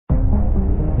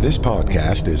This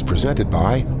podcast is presented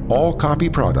by All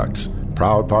Copy Products,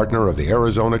 proud partner of the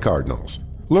Arizona Cardinals.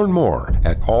 Learn more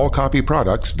at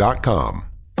allcopyproducts.com.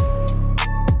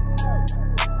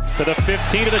 To the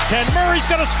 15, to the 10. Murray's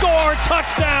going to score.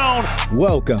 Touchdown.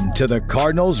 Welcome to the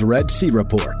Cardinals Red Sea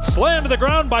Report. Slammed to the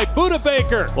ground by Buda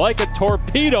Baker. Like a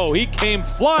torpedo, he came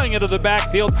flying into the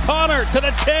backfield. Connor to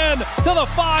the 10, to the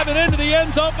 5, and into the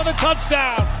end zone for the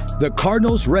touchdown. The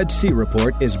Cardinals Red Sea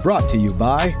Report is brought to you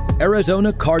by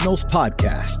Arizona Cardinals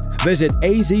Podcast. Visit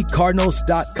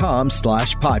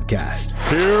azcardinals.com/podcast.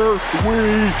 Here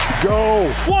we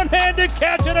go. One-handed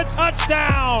catch and a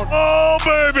touchdown. Oh,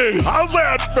 baby. How's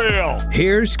that feel?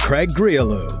 Here's Craig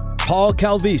Grialou, Paul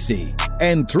Calvisi,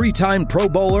 and three-time Pro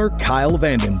Bowler Kyle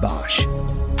Vanden Bosch.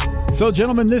 So,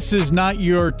 gentlemen, this is not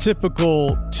your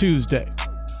typical Tuesday.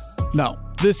 No,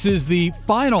 this is the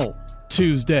final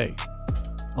Tuesday.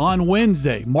 On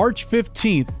Wednesday, March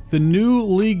 15th, the new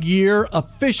league year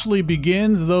officially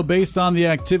begins, though based on the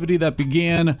activity that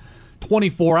began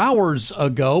 24 hours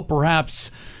ago, perhaps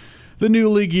the new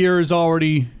league year is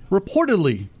already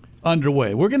reportedly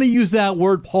underway. We're going to use that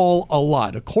word, Paul, a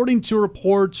lot. According to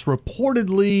reports,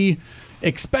 reportedly,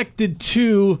 expected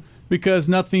to, because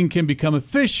nothing can become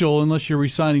official unless you're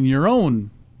re-signing your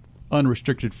own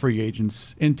unrestricted free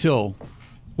agents until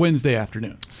Wednesday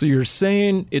afternoon. So you're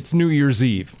saying it's New Year's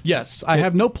Eve? Yes, I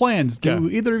have no plans. Do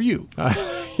either of you? I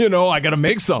got to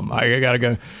make some. I got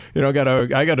to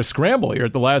scramble here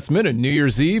at the last minute. New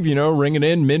Year's Eve, ringing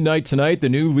in midnight tonight. The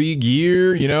new league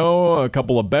year. A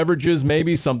couple of beverages,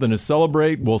 maybe something to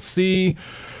celebrate. We'll see.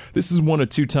 This is 1 or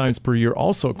 2 times per year.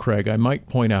 Also, Craig, I might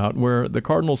point out where the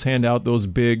Cardinals hand out those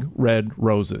big red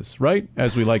roses, right?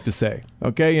 As we like to say.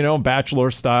 Okay,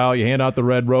 bachelor style, you hand out the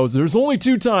red roses. There's only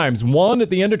 2 times. One at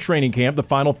the end of training camp, the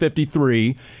final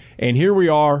 53, and here we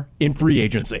are in free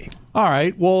agency. All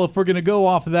right, well, if we're going to go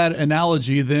off of that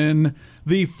analogy, then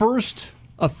the first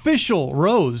official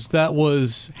rose that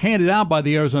was handed out by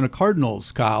the Arizona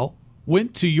Cardinals, Kyle,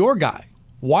 went to your guy,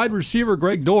 wide receiver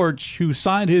Greg Dortch, who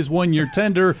signed his 1-year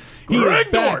tender. He is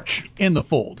back in the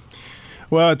fold.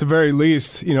 Well, at the very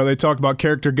least, they talk about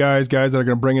character guys that are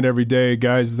going to bring it every day,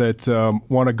 guys that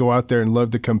want to go out there and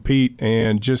love to compete.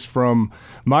 And just from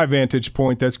my vantage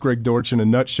point, that's Greg Dortch in a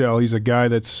nutshell. He's a guy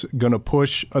that's going to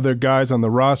push other guys on the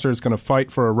roster. It's going to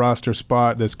fight for a roster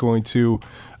spot. That's going to,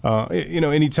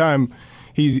 anytime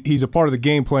he's a part of the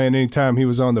game plan, anytime he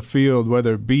was on the field,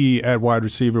 whether it be at wide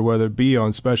receiver, whether it be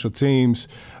on special teams,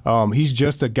 he's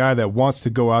just a guy that wants to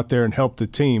go out there and help the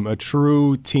team, a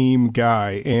true team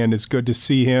guy, and it's good to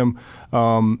see him.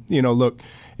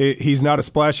 He's not a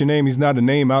splashy name. He's not a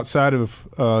name outside of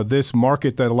this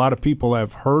market that a lot of people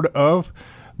have heard of,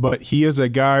 but he is a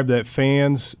guy that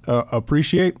fans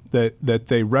appreciate, that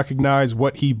they recognize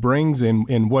what he brings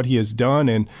and what he has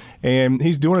done, and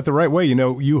he's doing it the right way.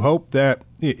 You hope that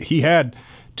he had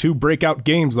 2 breakout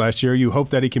games last year. You hope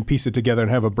that he can piece it together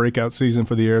and have a breakout season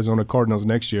for the Arizona Cardinals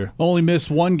next year. Only missed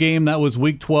 1 game. That was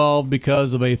Week 12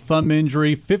 because of a thumb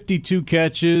injury. 52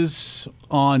 catches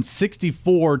on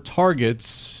 64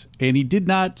 targets, and he did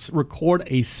not record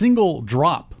a single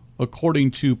drop,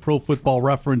 according to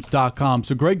ProFootballReference.com.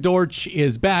 So Greg Dortch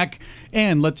is back,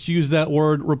 and let's use that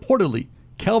word reportedly.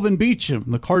 Kelvin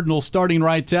Beachum, the Cardinals' starting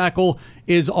right tackle,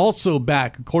 is also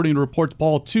back. According to reports,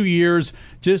 Paul, 2 years,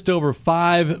 just over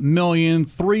 $5 million,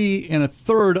 3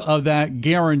 1/3 of that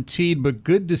guaranteed. But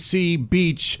good to see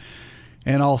Beach,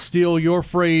 and I'll steal your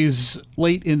phrase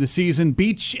late in the season,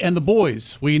 Beach and the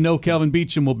boys. We know Kelvin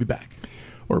Beachum will be back.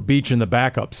 Or Beach and the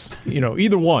backups.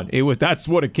 Either one. That's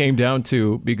what it came down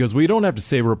to, because we don't have to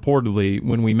say reportedly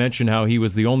when we mention how he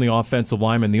was the only offensive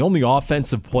lineman, the only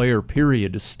offensive player,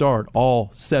 period, to start all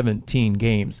 17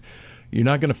 games. You're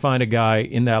not going to find a guy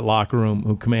in that locker room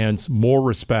who commands more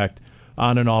respect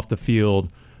on and off the field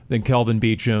than Kelvin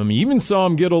Beachum. You even saw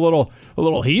him get a little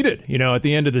heated, at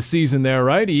the end of the season there,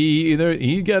 right?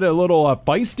 He got a little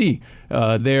feisty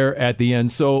there at the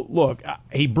end. So, look,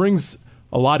 he brings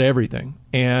a lot of everything.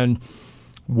 And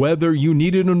whether you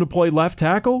needed him to play left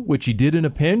tackle, which he did in a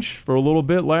pinch for a little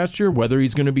bit last year, whether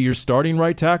he's going to be your starting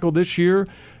right tackle this year,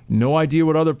 no idea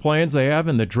what other plans they have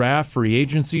in the draft, free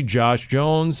agency, Josh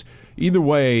Jones. Either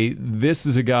way, this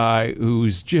is a guy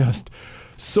who's just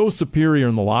so superior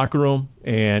in the locker room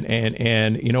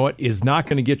and you know what, is not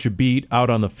going to get you beat out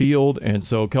on the field. And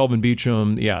so Kelvin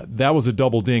Beachum, that was a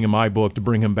double ding in my book to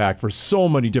bring him back for so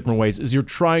many different ways as you're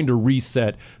trying to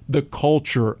reset the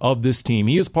culture of this team.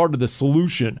 He is part of the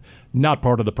solution, not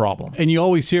part of the problem. And you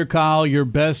always hear, Kyle, your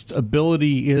best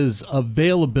ability is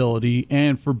availability.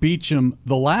 And for Beachum,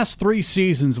 the last 3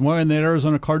 seasons wearing the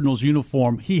Arizona Cardinals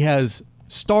uniform, he has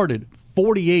started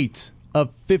 48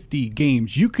 of 50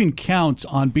 games. You can count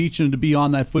on Beachum to be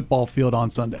on that football field on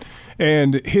Sunday.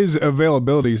 And his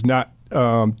availability is not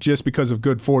just because of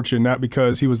good fortune, not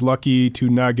because he was lucky to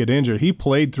not get injured. He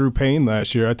played through pain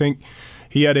last year. I think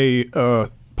he had a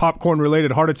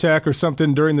popcorn-related heart attack or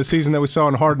something during the season that we saw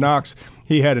in Hard Knocks.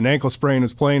 He had an ankle sprain,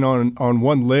 was playing on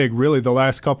one leg really the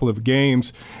last couple of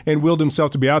games, and willed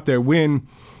himself to be out there. When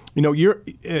you're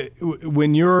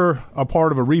a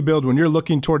part of a rebuild, when you're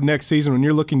looking toward next season, when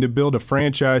you're looking to build a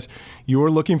franchise, you're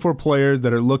looking for players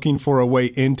that are looking for a way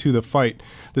into the fight.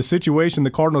 The situation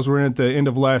the Cardinals were in at the end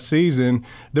of last season,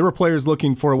 there were players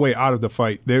looking for a way out of the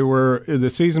fight.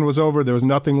 The season was over. There was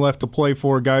nothing left to play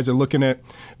for. Guys are looking at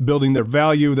building their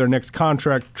value, their next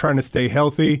contract, trying to stay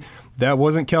healthy. That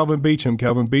wasn't Kelvin Beachum.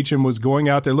 Kelvin Beachum was going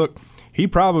out there. Look, he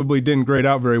probably didn't grade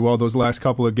out very well those last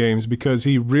couple of games because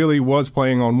he really was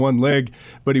playing on one leg,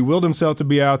 but he willed himself to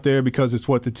be out there because it's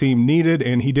what the team needed,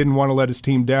 and he didn't want to let his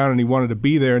team down, and he wanted to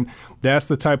be there. And that's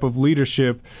the type of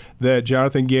leadership that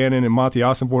Jonathan Gannon and Monty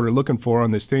Ossenfort are looking for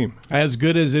on this team. As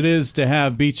good as it is to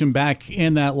have Beachum back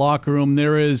in that locker room,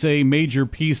 there is a major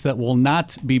piece that will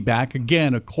not be back.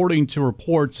 Again, according to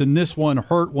reports, and this one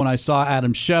hurt when I saw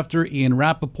Adam Schefter. Ian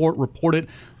Rappaport reported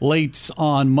late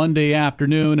on Monday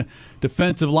afternoon.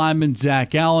 Defensive lineman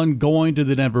Zach Allen going to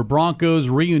the Denver Broncos,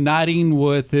 reuniting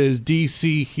with his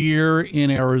DC here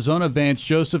in Arizona. Vance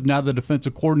Joseph, now the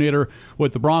defensive coordinator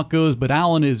with the Broncos, but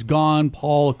Allen is gone,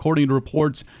 Paul, according to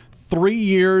reports. 3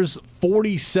 years,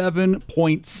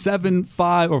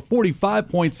 $47.75 or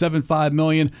 $45.75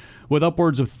 million, with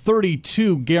upwards of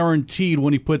 32 guaranteed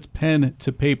when he puts pen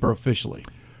to paper officially.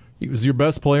 He was your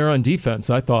best player on defense,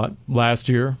 I thought, last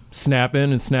year. Snap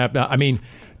in and snap out. I mean,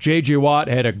 J.J. Watt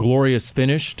had a glorious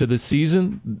finish to the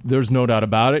season. There's no doubt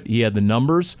about it. He had the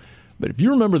numbers. But if you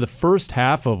remember the first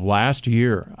half of last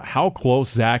year, how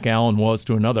close Zach Allen was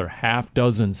to another half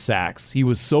dozen sacks. He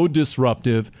was so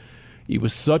disruptive. He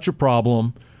was such a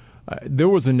problem. There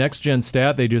was a next-gen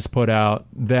stat they just put out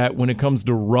that when it comes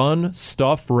to run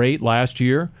stuff rate last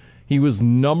year, he was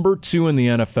number 2 in the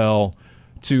NFL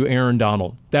to Aaron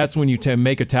Donald. That's when you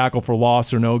make a tackle for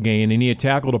loss or no gain, and he had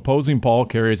tackled opposing ball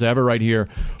carriers, I have it right here,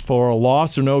 for a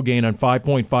loss or no gain on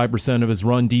 5.5% of his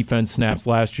run defense snaps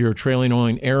last year, trailing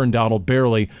only Aaron Donald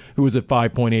barely, who was at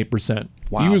 5.8%.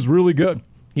 Wow. He was really good.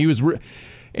 He was,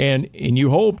 and you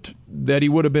hoped that he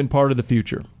would have been part of the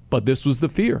future. But this was the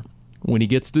fear. When he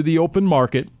gets to the open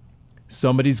market,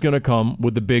 somebody's going to come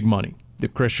with the big money. The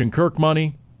Christian Kirk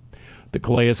money, the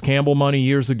Calais Campbell money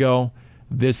years ago.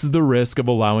 This is the risk of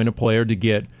allowing a player to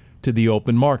get to the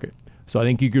open market. So I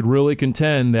think you could really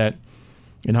contend that,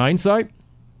 in hindsight,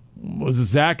 was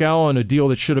Zach Allen a deal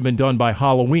that should have been done by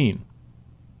Halloween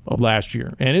of last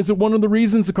year? And is it one of the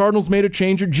reasons the Cardinals made a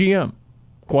change at GM?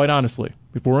 Quite honestly,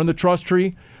 if we're in the trust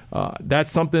tree,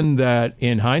 that's something that,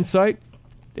 in hindsight,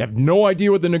 I have no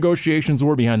idea what the negotiations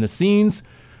were behind the scenes,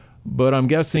 but I'm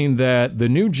guessing that the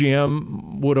new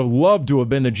GM would have loved to have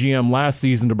been the GM last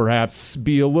season to perhaps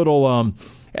be a little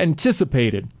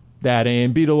anticipated that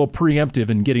and be a little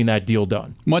preemptive in getting that deal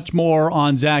done. Much more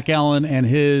on Zach Allen and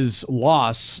his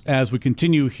loss as we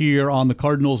continue here on the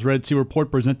Cardinals Red Sea Report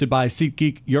presented by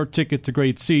SeatGeek, your ticket to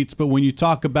great seats. But when you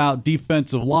talk about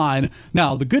defensive line,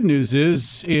 now the good news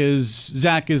is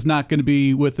Zach is not going to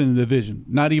be within the division,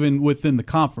 not even within the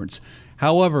conference.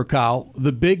 However, Kyle,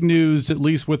 the big news, at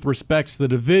least with respects to the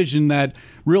division, that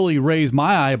really raised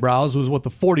my eyebrows was what the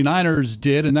 49ers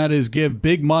did, and that is give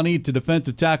big money to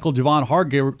defensive tackle Javon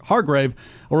Hargrave,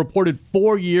 a reported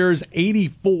 4 years,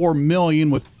 $84 million,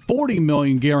 with $40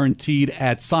 million guaranteed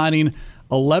at signing.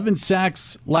 11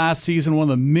 sacks last season, one of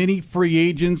the many free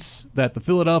agents that the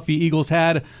Philadelphia Eagles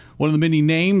had, one of the many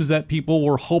names that people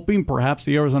were hoping perhaps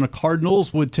the Arizona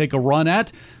Cardinals would take a run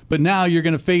at. But now you're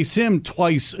going to face him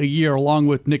twice a year along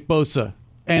with Nick Bosa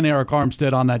and Eric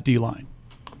Armstead on that D-line.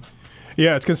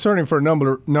 Yeah, it's concerning for a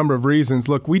number of reasons.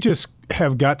 Look, we just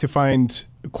have got to find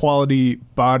quality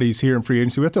bodies here in free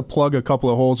agency. We have to plug a couple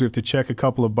of holes. We have to check a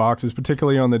couple of boxes,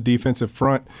 particularly on the defensive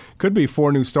front. Could be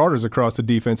 4 new starters across the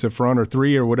defensive front, or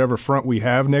 3, or whatever front we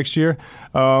have next year.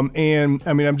 And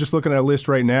I mean, I'm just looking at a list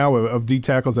right now of D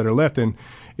tackles that are left, and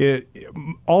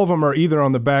all of them are either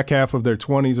on the back half of their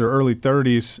 20s or early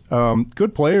 30s.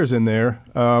 Good players in there,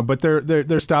 but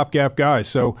they're stopgap guys.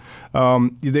 So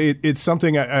it's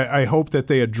something I hope that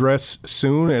they address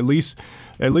soon, at least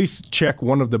at least check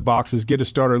one of the boxes, get a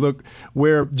starter. Look,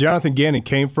 where Jonathan Gannon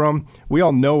came from, we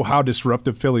all know how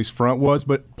disruptive Philly's front was,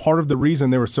 but part of the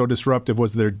reason they were so disruptive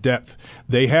was their depth.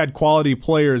 They had quality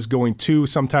players going 2,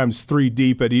 sometimes 3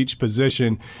 deep at each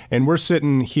position, and we're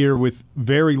sitting here with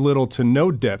very little to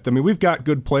no depth. I mean, we've got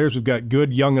good players. We've got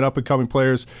good young and up-and-coming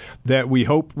players that we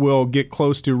hope will get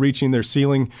close to reaching their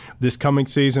ceiling this coming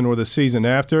season or the season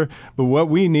after. But what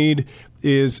we need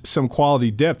is some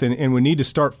quality depth, and we need to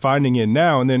start finding it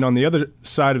now. And then on the other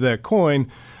side of that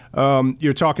coin,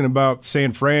 you're talking about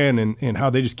San Fran and how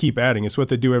they just keep adding. It's what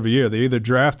they do every year. They either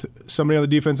draft somebody on the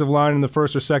defensive line in the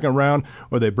first or second round,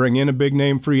 or they bring in a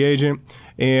big-name free agent,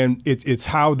 and it's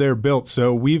how they're built.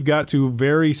 So we've got to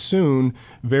very soon,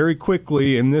 very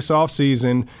quickly in this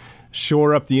offseason,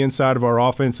 shore up the inside of our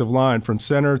offensive line from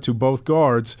center to both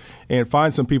guards and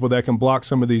find some people that can block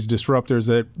some of these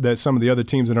disruptors that some of the other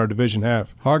teams in our division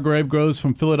have. Hargrave goes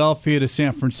from Philadelphia to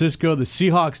San Francisco. The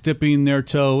Seahawks dipping their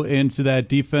toe into that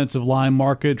defensive line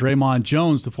market. Draymond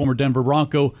Jones, the former Denver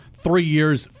Bronco, 3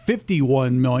 years,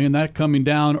 $51 million. That coming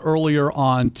down earlier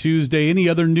on Tuesday. Any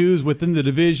other news within the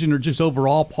division or just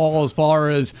overall, Paul, as far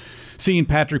as seeing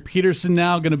Patrick Peterson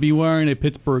now going to be wearing a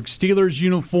Pittsburgh Steelers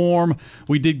uniform?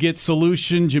 We did get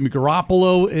solution. Jimmy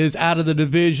Garoppolo is out of the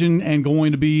division and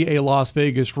going to be a Las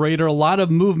Vegas Raider. A lot of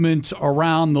movement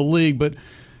around the league, but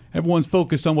everyone's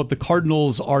focused on what the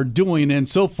Cardinals are doing and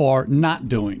so far not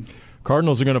doing.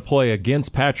 Cardinals are going to play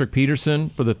against Patrick Peterson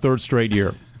for the 3rd straight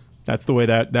year. That's the way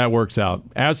that works out.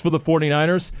 As for the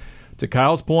 49ers, to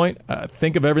Kyle's point,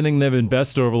 think of everything they've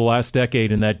invested over the last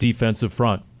decade in that defensive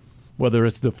front. Whether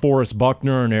it's DeForest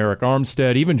Buckner and Eric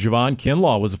Armstead, even Javon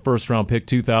Kinlaw was a first-round pick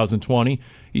 2020.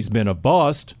 He's been a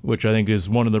bust, which I think is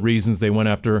one of the reasons they went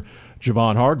after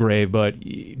Javon Hargrave. But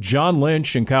John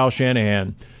Lynch and Kyle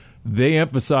Shanahan, they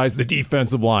emphasize the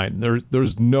defensive line.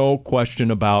 There's no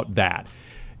question about that.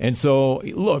 And so,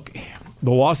 look,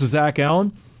 the loss of Zach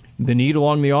Allen, the need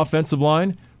along the offensive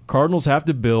line, Cardinals have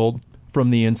to build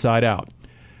from the inside out.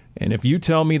 And if you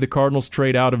tell me the Cardinals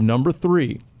trade out of number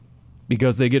 3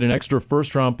 because they get an extra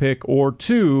first-round pick or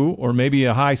 2, or maybe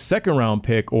a high second-round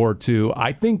pick or 2,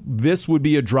 I think this would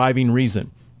be a driving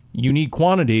reason. You need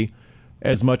quantity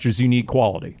as much as you need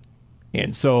quality.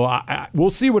 And so we'll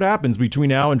see what happens between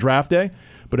now and draft day.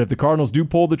 But if the Cardinals do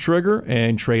pull the trigger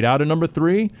and trade out of number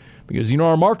 3, because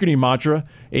our marketing mantra,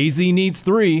 AZ needs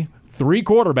 3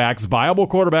 quarterbacks, viable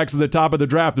quarterbacks at the top of the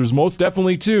draft. There's most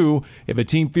definitely 2. If a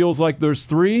team feels like there's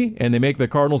 3 and they make the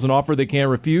Cardinals an offer they can't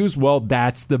refuse, well,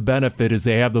 that's the benefit, is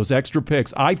they have those extra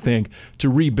picks, I think, to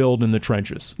rebuild in the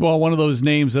trenches. Well, one of those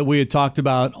names that we had talked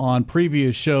about on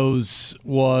previous shows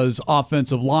was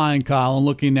offensive line, Kyle, and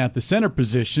looking at the center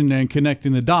position and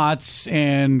connecting the dots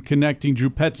and connecting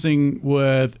Drew Petzing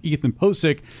with Ethan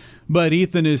Posick. But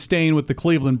Ethan is staying with the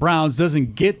Cleveland Browns,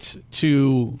 doesn't get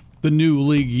to the new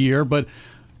league year, but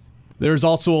there's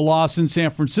also a loss in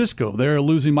San Francisco. They're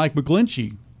losing Mike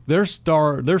McGlinchey, their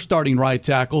starting right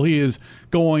tackle. He is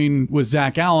going with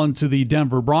Zach Allen to the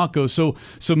Denver Broncos. So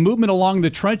movement along the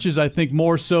trenches, I think,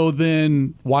 more so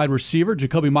than wide receiver.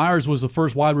 Jacoby Myers was the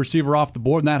first wide receiver off the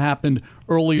board, and that happened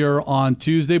earlier on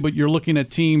Tuesday. But you're looking at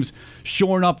teams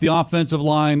shoring up the offensive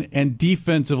line and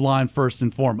defensive line first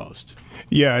and foremost.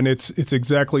 Yeah, and it's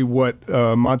exactly what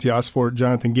Monty Osfort,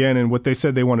 Jonathan Gannon, what they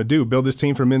said they want to do, build this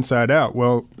team from inside out.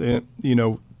 Well,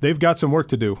 they've got some work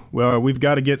to do. Well, we've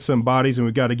got to get some bodies and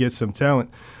we've got to get some talent.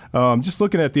 Just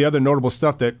looking at the other notable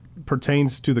stuff that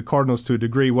pertains to the Cardinals to a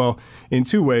degree, well, in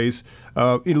 2 ways.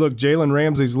 Look, Jalen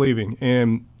Ramsey's leaving,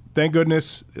 and thank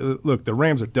goodness, look, the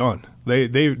Rams are done.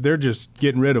 They're just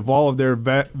getting rid of all of their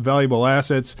valuable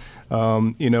assets.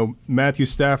 Matthew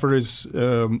Stafford is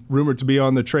rumored to be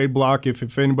on the trade block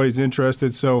if anybody's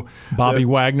interested. So Bobby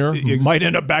Wagner might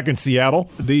end up back in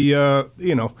Seattle. The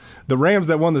Rams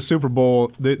that won the Super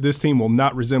Bowl, this team will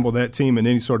not resemble that team in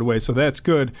any sort of way. So that's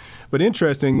good. But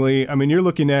interestingly, I mean, you're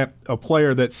looking at a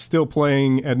player that's still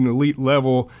playing at an elite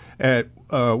level at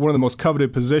one of the most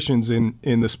coveted positions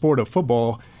in the sport of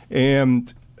football,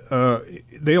 and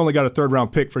they only got a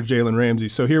 3rd-round pick for Jalen Ramsey.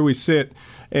 So here we sit,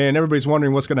 and everybody's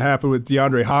wondering what's going to happen with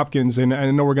DeAndre Hopkins, and I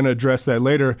know we're going to address that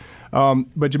later.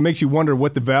 But it makes you wonder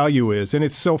what the value is. And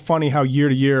it's so funny how year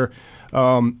to year,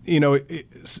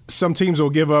 some teams will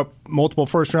give up multiple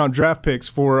first-round draft picks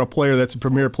for a player that's a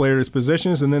premier player at his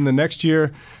positions, and then the next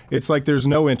year it's like there's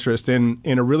no interest, and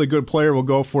a really good player will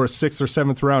go for a 6th or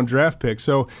 7th-round draft pick.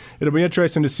 So it'll be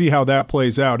interesting to see how that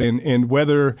plays out and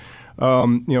whether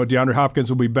DeAndre Hopkins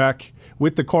will be back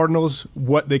with the Cardinals,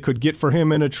 what they could get for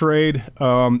him in a trade.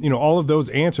 All of those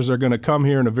answers are going to come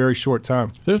here in a very short time.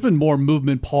 There's been more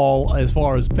movement, Paul, as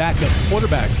far as backup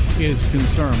quarterback is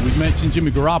concerned. We've mentioned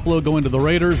Jimmy Garoppolo going to the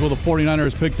Raiders, where the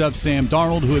 49ers picked up Sam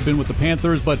Darnold, who had been with the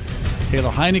Panthers, but Taylor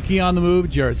Heineke on the move,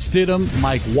 Jarrett Stidham,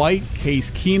 Mike White,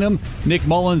 Case Keenum. Nick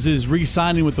Mullins is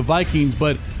re-signing with the Vikings,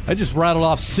 but I just rattled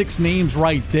off 6 names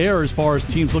right there as far as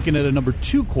teams looking at a number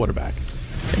 2 quarterback.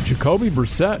 And Jacoby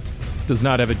Brissett does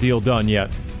not have a deal done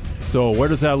yet. So where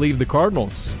does that leave the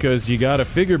Cardinals? Because you got to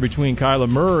figure between Kyler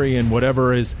Murray and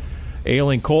whatever is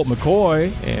ailing Colt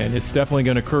McCoy, and it's definitely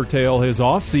going to curtail his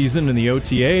offseason in the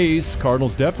OTAs.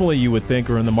 Cardinals definitely, you would think,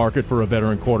 are in the market for a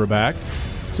veteran quarterback.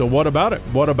 So what about it?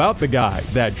 What about the guy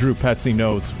that Drew Petzing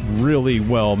knows really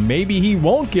well? Maybe he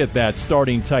won't get that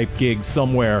starting type gig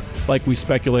somewhere like we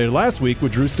speculated last week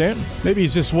with Drew Stanton. Maybe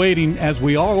he's just waiting, as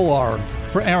we all are,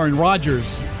 for Aaron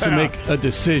Rodgers to make a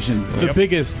decision. The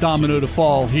biggest domino to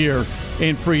fall here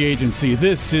in free agency.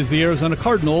 This is the Arizona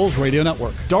Cardinals Radio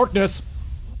Network. Darkness.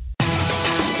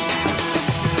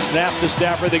 Snap to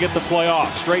Stafford, they get the play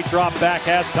off. Straight drop back,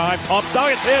 has time, pumps, now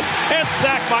it's hit, and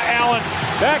sacked by Allen.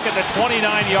 Back at the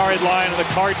 29-yard line, and the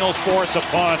Cardinals force a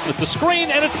punt. It's a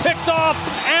screen, and it's picked off.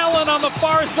 Allen on the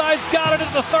far side's got it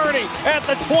at the 30, at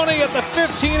the 20, at the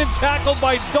 15, and tackled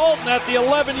by Dalton at the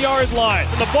 11-yard line.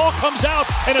 And the ball comes out,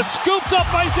 and it's scooped up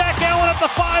by Zach Allen at the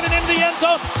 5 and into the end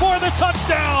zone for the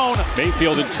touchdown.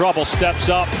 Mayfield in trouble, steps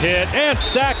up, hit, and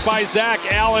sacked by Zach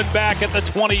Allen back at the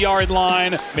 20-yard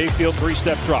line. Mayfield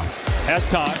 3-step drop. Has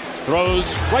time,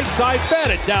 throws right side,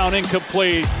 batted down,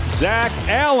 incomplete. Zach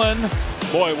Allen,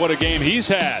 boy, what a game he's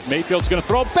had. Mayfield's going to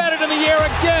throw, batted in the air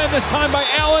again, this time by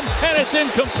Allen, and it's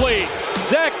incomplete.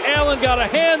 Zach Allen got a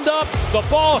hand up, the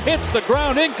ball hits the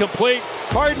ground, incomplete.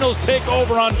 Cardinals take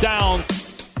over on downs.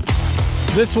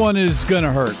 This one is going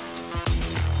to hurt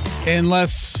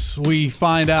unless we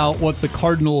find out what the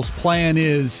Cardinals' plan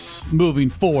is moving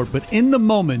forward. But in the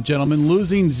moment, gentlemen,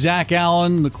 losing Zach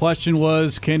Allen, the question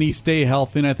was, can he stay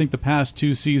healthy? And I think the past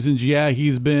 2 seasons,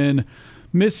 he's been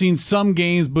missing some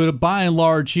games, but by and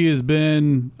large, he has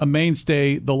been a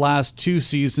mainstay the last 2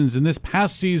 seasons. And this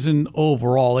past season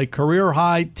overall, a career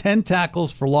high, 10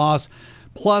 tackles for loss.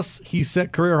 Plus, he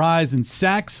set career highs in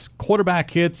sacks,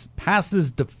 quarterback hits,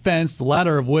 passes defense, the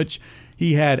latter of which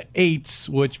he had 8,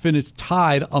 which finished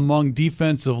tied among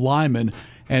defensive linemen,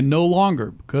 and no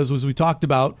longer, because as we talked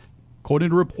about,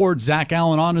 according to reports, Zach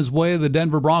Allen on his way to the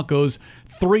Denver Broncos,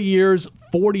 3 years,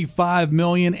 $45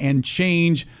 million and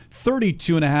change,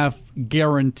 32.5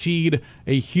 guaranteed.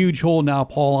 A huge hole now,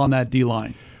 Paul, on that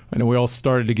D-line. I know we all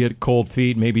started to get cold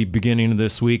feet maybe beginning of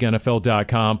this week.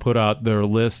 NFL.com put out their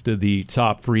list of the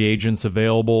top free agents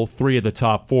available. 3 of the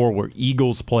top 4 were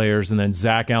Eagles players, and then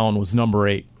Zach Allen was number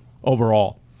 8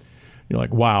 overall. You're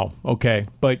like, wow, okay.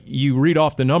 But you read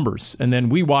off the numbers, and then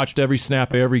we watched every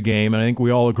snap of every game, and I think we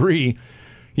all agree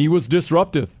he was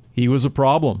disruptive. He was a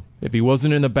problem. If he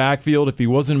wasn't in the backfield, if he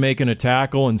wasn't making a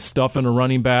tackle and stuffing a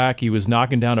running back, he was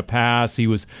knocking down a pass, he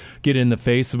was getting in the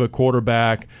face of a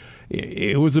quarterback.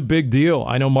 It was a big deal.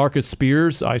 I know Marcus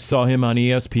Spears, I saw him on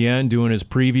ESPN doing his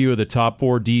preview of the top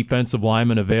 4 defensive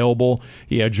linemen available.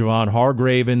 He had Javon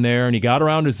Hargrave in there, and he got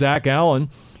around to Zach Allen.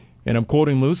 And I'm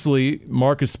quoting loosely,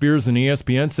 Marcus Spears and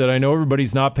ESPN said, I know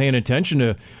everybody's not paying attention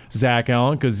to Zach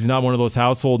Allen because he's not one of those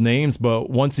household names,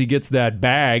 but once he gets that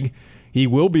bag, he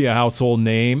will be a household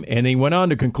name. And he went on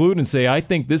to conclude and say, I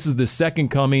think this is the second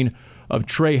coming of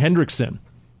Trey Hendrickson,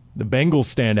 the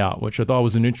Bengals standout, which I thought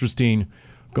was an interesting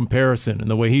comparison in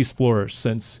the way he's flourished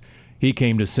since he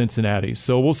came to Cincinnati.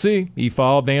 So we'll see. He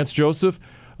followed Vance Joseph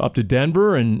up to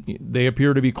Denver, and they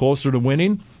appear to be closer to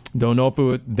winning. Don't know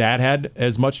if that had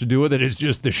as much to do with it as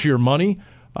just the sheer money.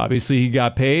 Obviously, he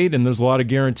got paid, and there's a lot of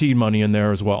guaranteed money in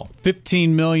there as well. $15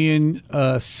 million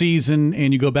season,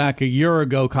 and you go back a year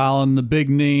ago, Colin, the big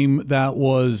name that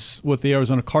was with the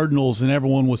Arizona Cardinals, and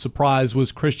everyone was surprised,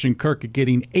 was Christian Kirk at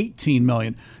getting $18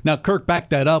 million. Now, Kirk backed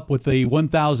that up with a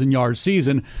 1,000-yard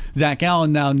season. Zach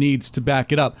Allen now needs to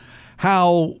back it up.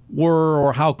 How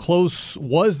close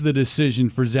was the decision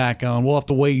for Zach Allen? We'll have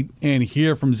to wait and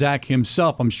hear from Zach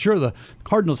himself. I'm sure the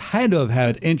Cardinals had to have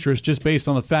had interest just based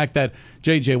on the fact that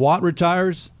J.J. Watt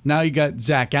retires. Now you got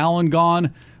Zach Allen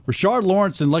gone. Rashard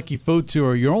Lawrence and Lucky Fotu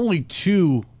are your only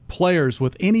 2 players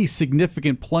with any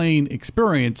significant playing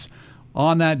experience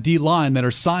on that D-line that are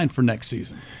signed for next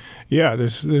season. Yeah,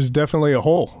 there's definitely a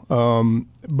hole.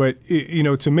 But,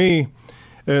 to me,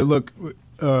 look –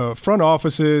 front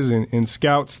offices and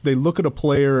scouts, they look at a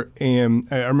player, and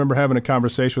I remember having a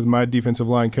conversation with my defensive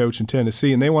line coach in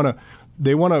Tennessee, and they want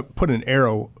they want to put an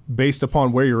arrow based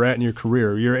upon where you're at in your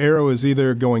career. Your arrow is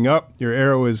either going up, your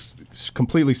arrow is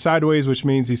completely sideways, which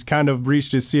means he's kind of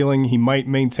reached his ceiling, he might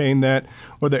maintain that,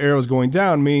 or the arrow's going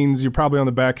down means you're probably on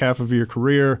the back half of your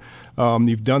career.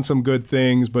 You've done some good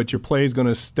things, but your play is going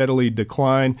to steadily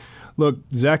decline. Look,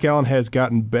 Zach Allen has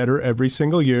gotten better every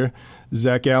single year.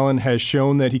 Zach Allen has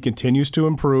shown that he continues to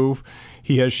improve.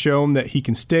 He has shown that he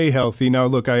can stay healthy. Now,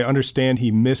 look, I understand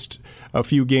he missed a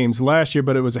few games last year,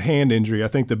 but it was a hand injury. I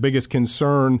think the biggest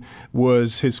concern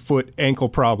was his foot ankle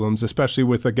problems, especially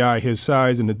with a guy his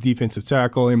size and a defensive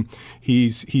tackle. And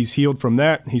he's healed from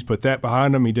that. He's put that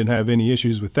behind him. He didn't have any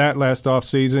issues with that last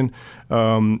offseason.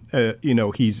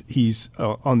 He's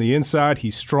on the inside.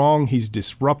 He's strong. He's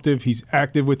disruptive. He's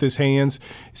active with his hands.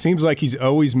 It seems like he's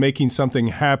always making something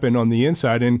happen on the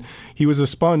inside. And he was a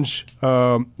sponge,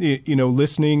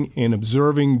 listening and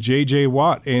observing J.J.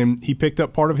 Watt, and he picked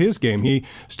up part of his game. He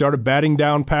started batting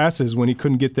down passes when he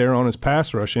couldn't get there on his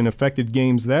pass rush and affected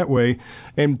games that way.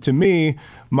 And to me,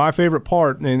 my favorite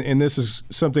part, and this is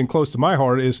something close to my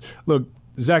heart, is, look,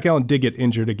 Zach Allen did get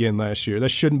injured again last year. That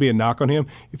shouldn't be a knock on him.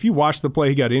 If you watch the play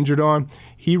he got injured on,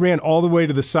 he ran all the way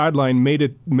to the sideline, made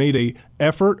a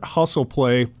effort hustle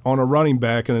play on a running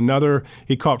back, and another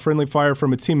he caught friendly fire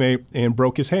from a teammate and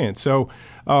broke his hand. So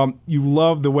you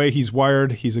love the way he's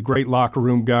wired. He's a great locker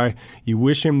room guy. You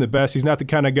wish him the best. He's not the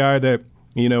kind of guy that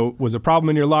was a problem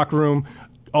in your locker room.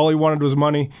 All he wanted was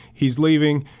money. He's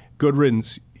leaving. Good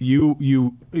riddance.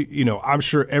 I'm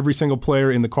sure every single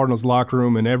player in the Cardinals locker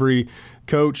room and every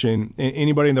coach and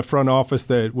anybody in the front office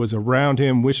that was around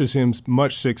him wishes him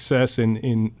much success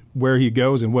in where he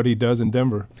goes and what he does in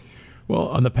Denver. Well,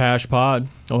 on the Pash Pod,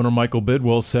 owner Michael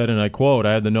Bidwell said, and I quote,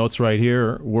 I had the notes right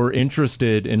here, "We're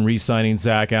interested in re-signing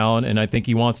Zach Allen, and I think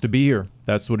he wants to be here."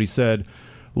 That's what he said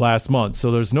last month.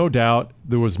 So there's no doubt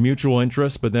there was mutual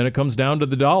interest, but then it comes down to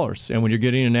the dollars. And when you're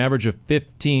getting an average of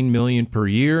 $15 million per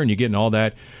year and you're getting all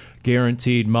that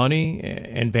guaranteed money,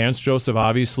 and Vance Joseph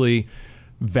obviously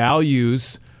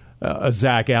values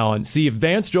Zach Allen. See, if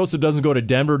Vance Joseph doesn't go to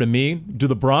Denver, to me, do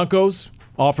the Broncos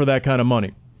offer that kind of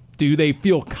money? Do they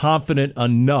feel confident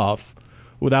enough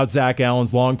without Zach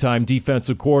Allen's longtime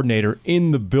defensive coordinator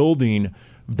in the building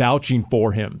vouching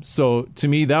for him? So to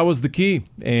me, that was the key,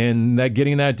 and that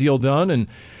getting that deal done.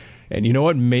 And you know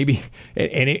what? Maybe,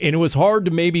 and it was hard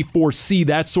to maybe foresee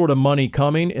that sort of money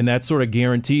coming and that sort of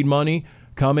guaranteed money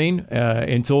coming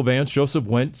until Vance Joseph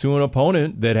went to an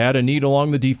opponent that had a need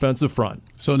along the defensive front.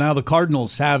 So now the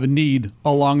Cardinals have a need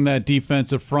along that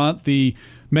defensive front.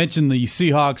 Mentioned the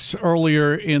Seahawks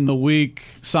earlier in the week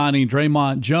signing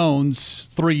Draymond Jones,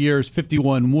 3 years,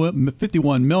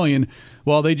 $51 million.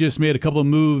 Well, they just made a couple of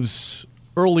moves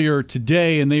earlier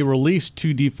today, and they released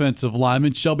two defensive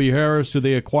linemen, Shelby Harris, who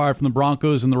they acquired from the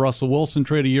Broncos in the Russell Wilson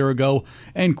trade a year ago,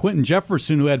 and Quentin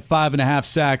Jefferson, who had 5.5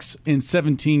 sacks in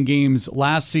 17 games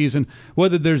last season.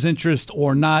 Whether there's interest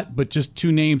or not, but just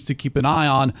two names to keep an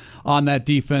eye on that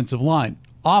defensive line.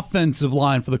 Offensive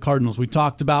line for the Cardinals. We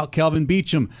talked about Kelvin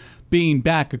Beachum being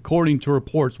back, according to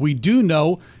reports. We do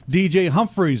know DJ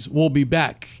Humphries will be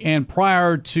back. And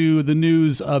prior to the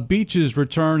news of Beach's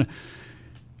return,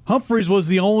 Humphries was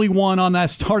the only one on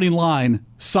that starting line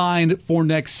signed for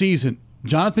next season.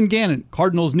 Jonathan Gannon,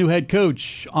 Cardinals' new head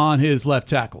coach, on his left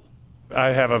tackle.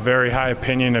 I have a very high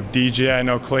opinion of DJ. I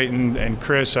know Clayton and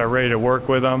Chris are ready to work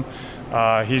with him.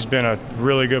 He's been a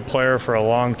really good player for a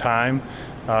long time.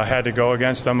 Had to go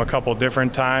against them a couple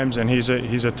different times, and he's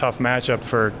a tough matchup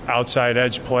for outside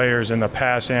edge players in the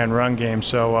pass and run game.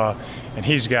 So, and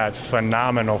he's got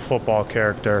phenomenal football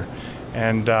character.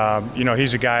 And,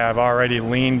 he's a guy I've already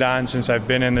leaned on since I've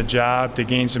been in the job to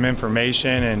gain some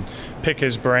information and pick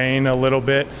his brain a little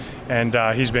bit. And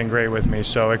he's been great with me.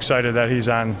 So excited that he's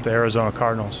on the Arizona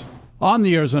Cardinals. On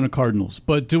the Arizona Cardinals,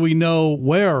 but do we know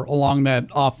where along that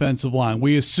offensive line?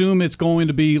 We assume it's going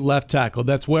to be left tackle.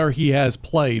 That's where he has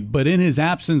played. But in his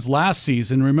absence last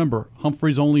season, remember,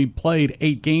 Humphries only played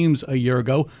 8 games a year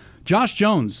ago. Josh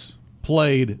Jones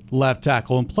played left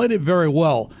tackle and played it very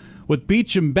well. With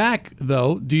Beachum back,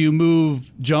 though, do you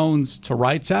move Jones to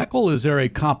right tackle? Is there a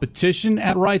competition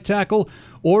at right tackle?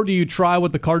 Or do you try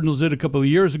what the Cardinals did a couple of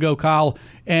years ago, Kyle,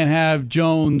 and have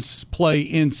Jones play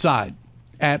inside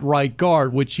at right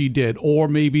guard, which he did, or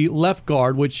maybe left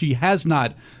guard, which he has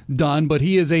not done, but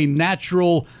he is a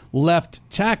natural left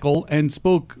tackle and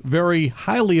spoke very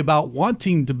highly about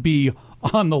wanting to be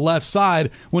on the left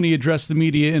side when he addressed the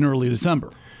media in early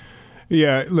December.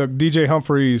 Yeah, look, DJ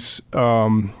Humphries,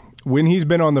 when he's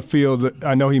been on the field,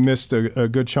 I know he missed a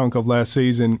good chunk of last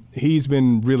season. He's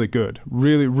been really good,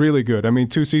 really, really good. I mean,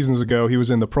 2 seasons ago, he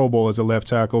was in the Pro Bowl as a left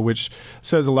tackle, which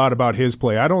says a lot about his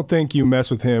play. I don't think you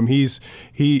mess with him.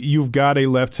 You've got a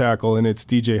left tackle, and it's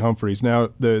DJ Humphries. Now,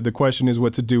 the question is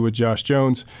what to do with Josh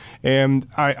Jones. And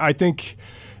I think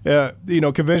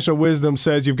conventional wisdom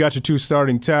says you've got your 2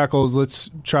 starting tackles. Let's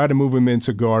try to move him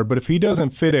into guard. But if he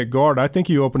doesn't fit at guard, I think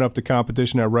you open up the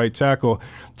competition at right tackle.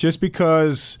 Just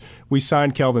because we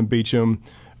signed Kelvin Beachum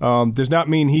does not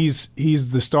mean he's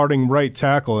the starting right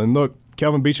tackle. And look,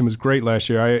 Kelvin Beachum was great last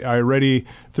year. I already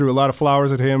threw a lot of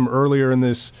flowers at him earlier in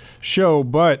this show.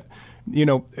 But,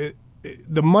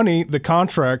 the money, the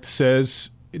contract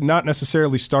says not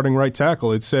necessarily starting right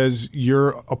tackle. It says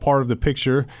you're a part of the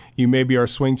picture. You may be our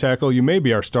swing tackle. You may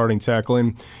be our starting tackle.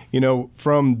 And,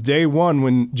 from day one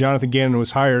when Jonathan Gannon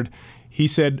was hired, he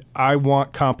said, I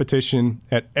want competition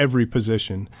at every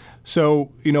position.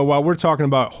 So, while we're talking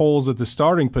about holes at the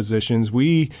starting positions,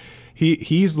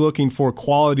 he's looking for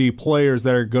quality players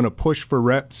that are going to push for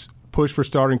reps, push for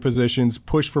starting positions,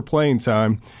 push for playing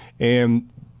time. And,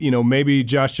 maybe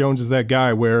Josh Jones is that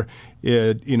guy where,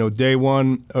 day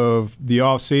one of the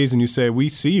offseason, you say, we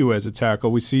see you as a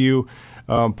tackle. We see you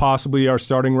possibly our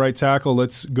starting right tackle.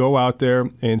 Let's go out there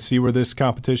and see where this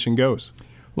competition goes.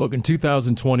 Look, in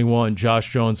 2021,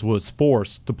 Josh Jones was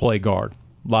forced to play guard,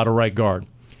 a lot of right guard.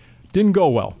 Didn't go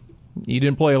well. He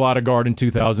didn't play a lot of guard in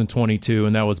 2022,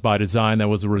 and that was by design. That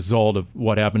was a result of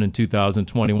what happened in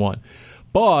 2021.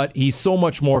 But he's so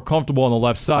much more comfortable on the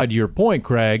left side, to your point,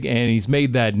 Craig, and he's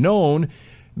made that known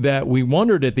that we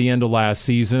wondered at the end of last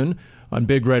season on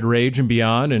Big Red Rage and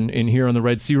beyond and here on the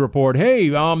Red Sea Report, hey,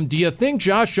 do you think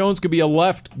Josh Jones could be a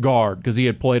left guard? Because he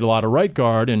had played a lot of right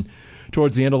guard. And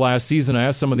towards the end of last season, I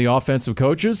asked some of the offensive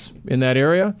coaches in that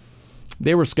area.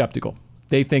 They were skeptical.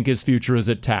 They think his future is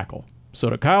at tackle. So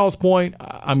to Kyle's point,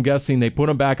 I'm guessing they put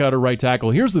him back out at right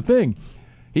tackle. Here's the thing.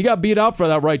 He got beat out for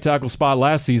that right tackle spot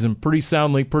last season pretty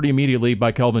soundly, pretty immediately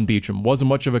by Kelvin Beachum. Wasn't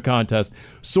much of a contest.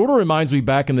 Sort of reminds me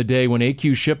back in the day when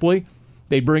A.Q. Shipley,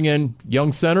 they'd bring in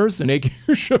young centers, and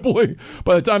A.Q. Shipley,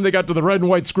 by the time they got to the red and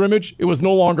white scrimmage, it was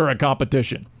no longer a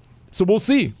competition. So we'll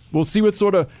see. We'll see what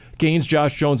sort of gains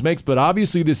Josh Jones makes. But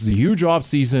obviously this is a huge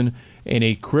offseason and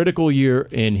a critical year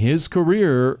in his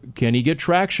career. Can he get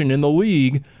traction in the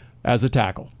league as a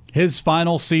tackle? His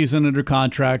final season under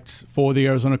contract for the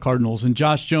Arizona Cardinals. And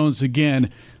Josh Jones, again,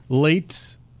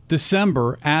 late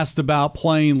December, asked about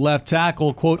playing left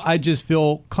tackle. Quote, I just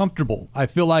feel comfortable. I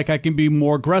feel like I can be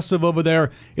more aggressive over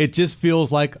there. It just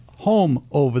feels like home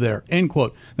over there, end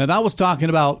quote. Now, that was talking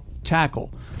about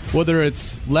tackle. Whether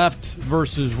it's left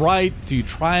versus right, do you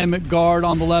try him at guard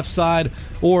on the left side?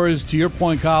 Or is, to your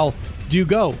point, Kyle, do you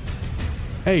go,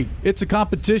 hey, it's a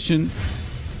competition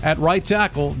at right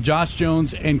tackle, Josh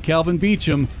Jones and Kelvin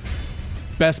Beachum,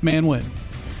 best man win.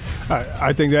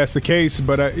 I think that's the case,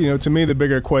 but to me the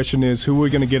bigger question is who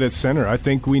we're going to get at center. I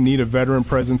think we need a veteran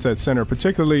presence at center,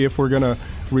 particularly if we're going to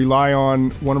rely on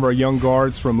one of our young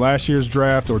guards from last year's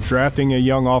draft or drafting a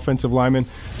young offensive lineman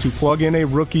to plug in a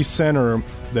rookie center.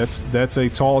 That's a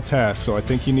tall task, so I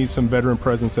think you need some veteran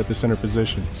presence at the center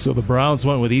position. So the Browns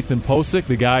went with Ethan Posick,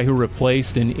 the guy who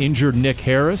replaced an injured Nick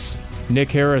Harris.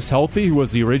 Nick Harris healthy, who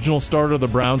was the original starter of the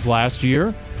Browns last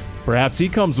year. Perhaps he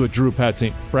comes with Drew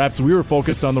Petzing. Perhaps we were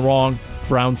focused on the wrong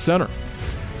Browns center.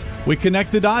 We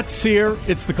connect the dots here.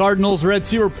 It's the Cardinals Red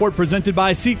Sea Report presented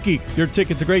by SeatGeek. Your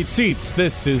ticket to great seats.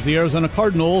 This is the Arizona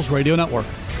Cardinals Radio Network.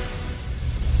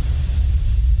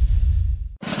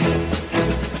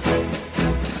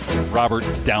 Robert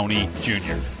Downey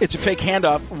Jr. It's a fake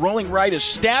handoff. Rolling right is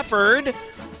Stafford.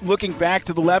 Looking back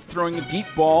to the left, throwing a deep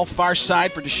ball, far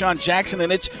side for Deshaun Jackson,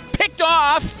 and it's picked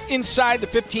off inside the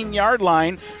 15-yard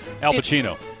line. Al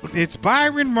Pacino. It's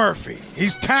Byron Murphy.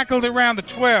 He's tackled around the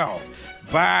 12.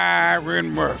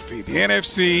 Byron Murphy, the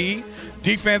NFC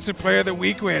Defensive Player of the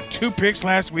Week, who had 2 picks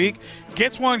last week,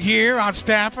 gets one here on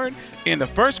Stafford in the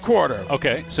first quarter.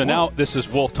 Okay, so now this is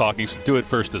Wolf talking, so do it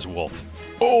first as Wolf.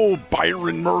 Oh,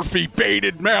 Byron Murphy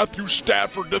baited Matthew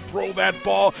Stafford to throw that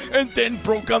ball and then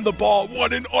broke on the ball.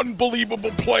 What an unbelievable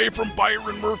play from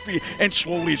Byron Murphy. And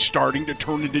slowly it's starting to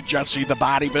turn into Jesse the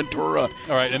Body Ventura. All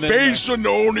right, and then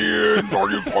Basinonians,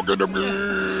 are you talking to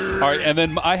me? All right, and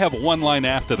then I have one line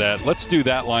after that. Let's do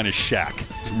that line as Shaq.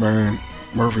 Man,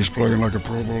 Murphy's playing like a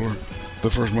Pro Bowler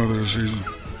the first month of the season.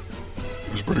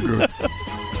 It's pretty good.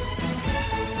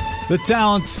 The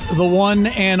talent, the one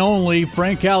and only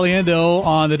Frank Caliendo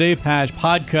on the Dave Pasch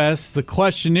podcast. The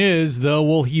question is, though,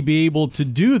 will he be able to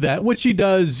do that, which he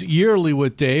does yearly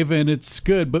with Dave, and it's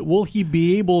good, but will he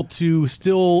be able to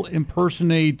still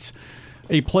impersonate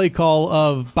a play call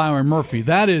of Byron Murphy?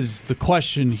 That is the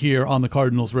question here on the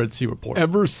Cardinals Red Sea Report.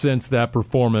 Ever since that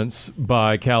performance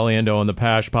by Caliendo on the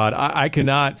Pash Pod, I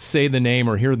cannot say the name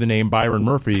or hear the name Byron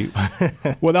Murphy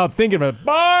without thinking of it.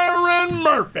 Byron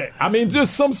Murphy! I mean,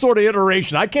 just some sort of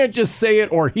iteration. I can't just say it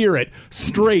or hear it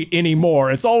straight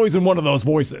anymore. It's always in one of those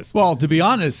voices. Well, to be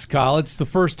honest, Kyle, it's the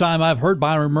first time I've heard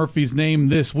Byron Murphy's name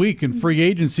this week in free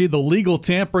agency. The legal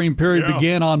tampering period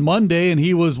began on Monday, and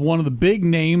he was one of the big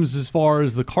names as far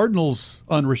as the Cardinals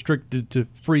unrestricted to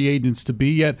free agents to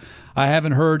be. Yet I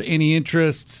haven't heard any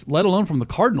interest, let alone from the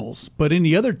Cardinals, but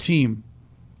any other team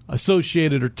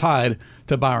associated or tied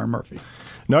to Byron Murphy.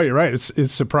 No, you're right.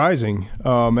 It's surprising.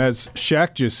 As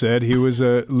Shaq just said, he was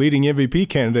a leading MVP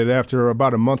candidate after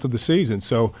about a month of the season.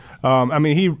 So, I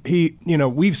mean, he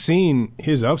we've seen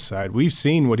his upside. We've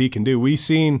seen what he can do. We've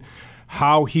seen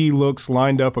how he looks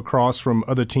lined up across from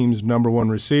other teams' number one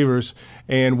receivers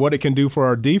and what it can do for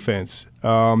our defense.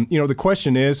 The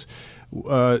question is,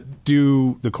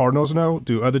 do the Cardinals know?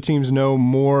 Do other teams know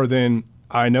more than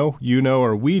I know, you know,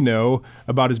 or we know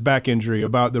about his back injury,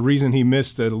 about the reason he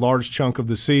missed a large chunk of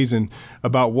the season,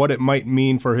 about what it might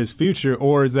mean for his future,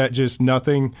 or is that just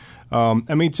nothing?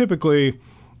 I mean, typically,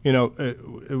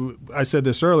 I said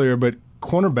this earlier, but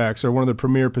cornerbacks are one of the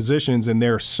premier positions, and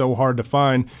they're so hard to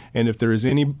find. And if there is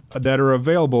any that are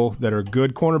available that are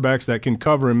good cornerbacks that can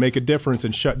cover and make a difference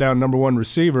and shut down number one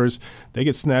receivers, they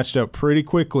get snatched up pretty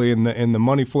quickly, and the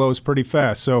money flows pretty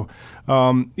fast. So,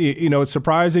 it's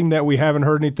surprising that we haven't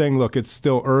heard anything. Look, it's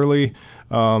still early.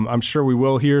 I'm sure we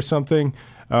will hear something.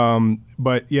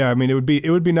 But yeah, I mean, it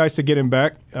would be nice to get him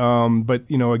back. But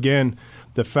again,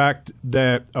 the fact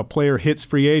that a player hits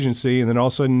free agency and then all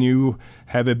of a sudden you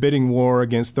have a bidding war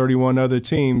against 31 other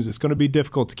teams, it's going to be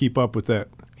difficult to keep up with that.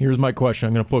 Here's my question.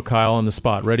 I'm going to put Kyle on the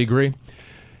spot. Ready, Gree?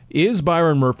 Is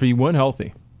Byron Murphy, when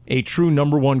healthy, a true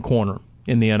number one corner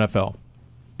in the NFL?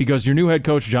 Because your new head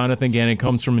coach, Jonathan Gannon,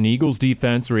 comes from an Eagles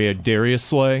defense where he had Darius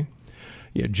Slay,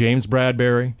 you had James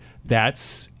Bradbury.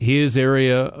 That's his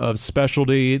area of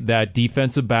specialty, that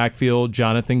defensive backfield,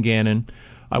 Jonathan Gannon.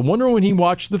 I wonder when he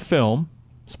watched the film,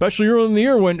 especially early in the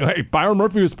year when Byron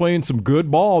Murphy was playing some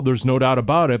good ball, there's no doubt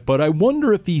about it, but I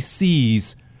wonder if he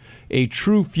sees a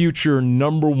true future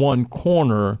number one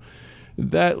corner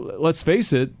that, let's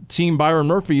face it, Team Byron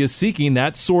Murphy is seeking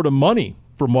that sort of money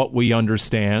from what we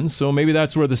understand. So maybe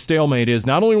that's where the stalemate is,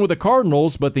 not only with the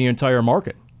Cardinals, but the entire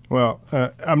market. Well,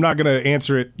 I'm not going to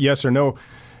answer it yes or no.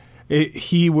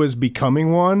 He was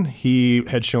becoming one. He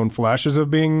had shown flashes of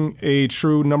being a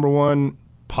true number one,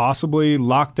 possibly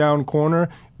lockdown corner.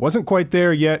 Wasn't quite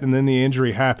there yet, and then the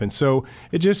injury happened. So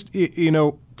it just,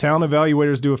 talent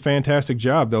evaluators do a fantastic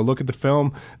job. They'll look at the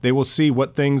film. They will see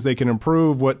what things they can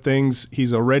improve, what things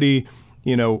he's already,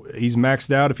 he's maxed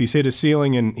out. If he's hit a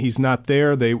ceiling and he's not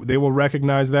there, they will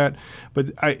recognize that.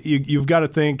 But you've got to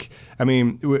think, I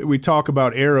mean, we talk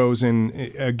about arrows, and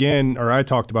I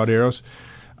talked about arrows.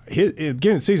 Beginning of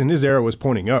the season, his arrow was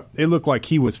pointing up. It looked like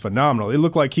he was phenomenal. It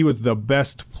looked like he was the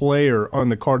best player on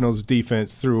the Cardinals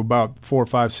defense through about 4,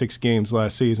 5, 6 games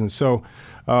last season. So,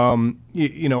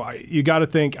 you got to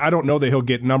think, I don't know that he'll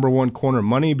get number one corner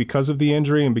money because of the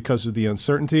injury and because of the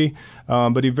uncertainty,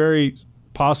 but he very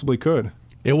possibly could.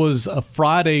 It was a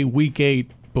Friday, week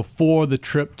 8, before the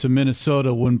trip to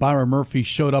Minnesota when Byron Murphy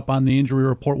showed up on the injury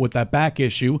report with that back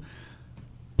issue.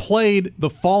 Played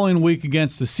the following week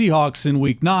against the Seahawks in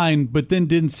week 9, but then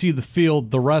didn't see the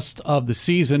field the rest of the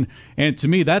season. And to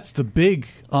me, that's the big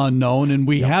unknown. And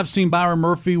we have seen Byron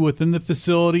Murphy within the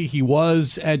facility. He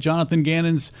was at Jonathan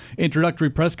Gannon's introductory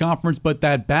press conference, but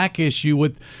that back issue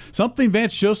with something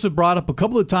Vance Joseph brought up a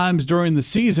couple of times during the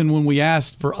season when we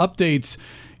asked for updates.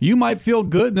 You might feel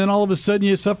good, and then all of a sudden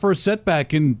you suffer a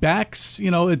setback. And backs,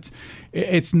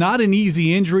 it's not an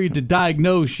easy injury to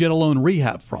diagnose, yet alone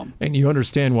rehab from. And you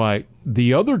understand why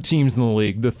the other teams in the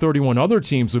league, the 31 other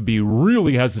teams, would be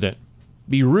really hesitant,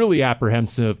 be really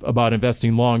apprehensive about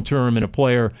investing long-term in a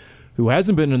player who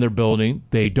hasn't been in their building.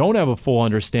 They don't have a full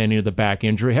understanding of the back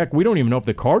injury. Heck, we don't even know if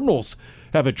the Cardinals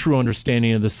have a true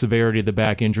understanding of the severity of the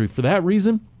back injury for that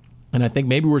reason. And I think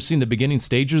maybe we're seeing the beginning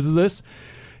stages of this,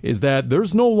 is that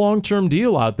there's no long-term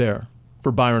deal out there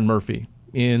for Byron Murphy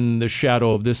in the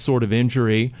shadow of this sort of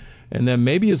injury. And then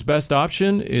maybe his best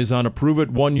option is on a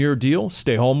prove-it one-year deal,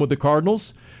 stay home with the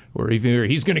Cardinals, or even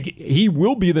he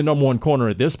will be the number one corner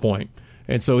at this point.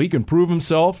 And so he can prove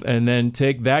himself and then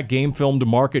take that game film to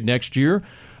market next year.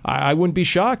 I wouldn't be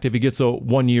shocked if he gets a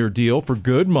one-year deal for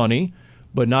good money,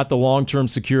 but not the long-term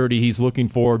security he's looking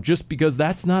for, just because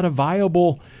that's not a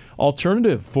viable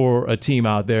alternative for a team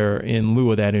out there in lieu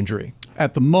of that injury.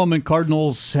 At the moment,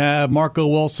 Cardinals have Marco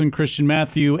Wilson, Christian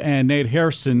Matthew, and Nate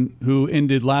Hairston, who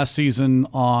ended last season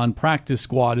on practice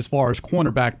squad as far as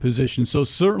cornerback position. So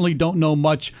certainly don't know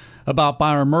much about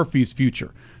Byron Murphy's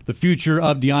future. The future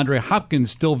of DeAndre Hopkins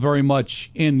still very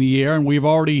much in the air, and we've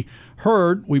already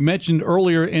heard, we mentioned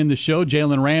earlier in the show,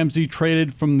 Jalen Ramsey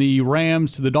traded from the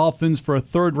Rams to the Dolphins for a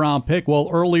third-round pick. Well,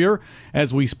 earlier,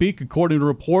 as we speak, according to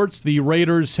reports, the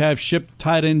Raiders have shipped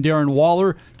tight end Darren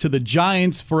Waller to the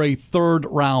Giants for a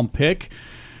third-round pick.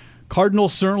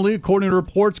 Cardinals certainly, according to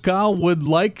reports, Kyle, would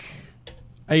like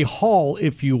a haul,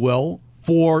 if you will,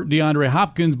 for DeAndre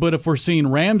Hopkins. But if we're seeing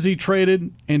Ramsey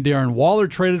traded and Darren Waller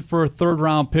traded for a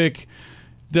third-round pick,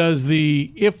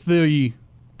 if the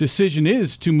decision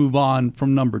is to move on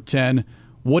from number 10,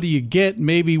 what do you get?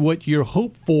 Maybe what you're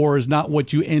hoped for is not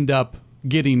what you end up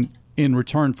getting in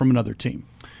return from another team.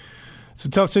 It's a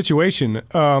tough situation.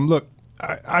 Look,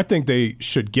 I think they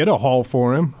should get a haul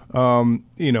for him.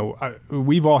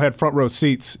 We've all had front row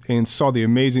seats and saw the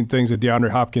amazing things that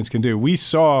DeAndre Hopkins can do. We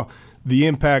saw the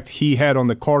impact he had on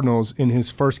the Cardinals in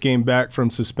his first game back from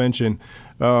suspension.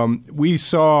 We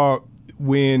saw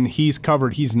when he's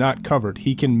covered, he's not covered.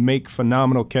 He can make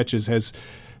phenomenal catches, has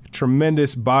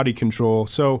tremendous body control.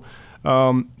 So,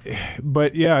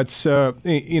 but yeah, it's, to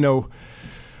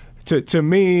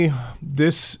me,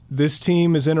 this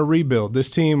team is in a rebuild. This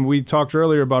team, we talked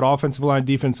earlier about offensive line,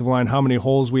 defensive line, how many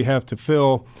holes we have to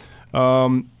fill.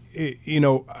 I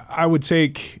would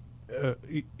take,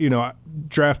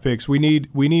 draft picks. We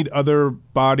need other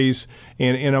bodies,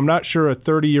 and I'm not sure a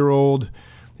 30-year-old,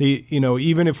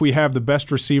 even if we have the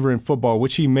best receiver in football,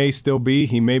 which he may still be,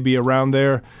 he may be around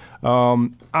there.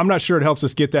 I'm not sure it helps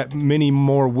us get that many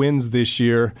more wins this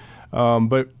year.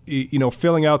 But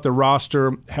filling out the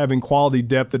roster, having quality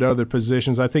depth at other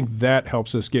positions, I think that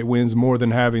helps us get wins more than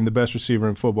having the best receiver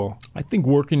in football. I think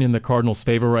working in the Cardinals'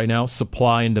 favor right now,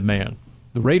 supply and demand.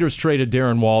 The Raiders traded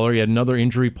Darren Waller. He had another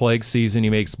injury-plagued season. He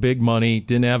makes big money,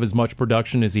 didn't have as much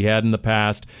production as he had in the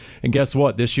past. And guess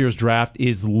what? This year's draft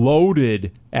is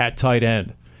loaded at tight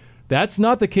end. That's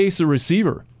not the case at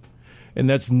receiver. And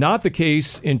that's not the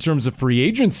case in terms of free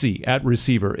agency at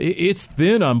receiver. It's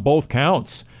thin on both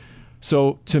counts.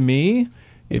 So to me,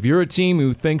 if you're a team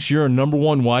who thinks you're a number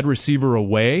one wide receiver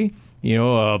away,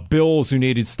 Bills who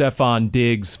needed Stephon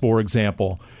Diggs, for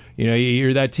example,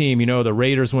 you're that team, the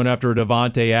Raiders went after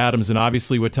Devontae Adams and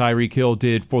obviously what Tyreek Hill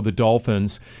did for the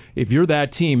Dolphins. If you're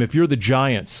that team, if you're the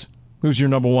Giants, who's your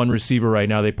number one receiver right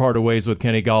now? They parted ways with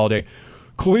Kenny Golladay.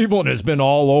 Cleveland has been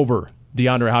all over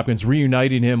DeAndre Hopkins,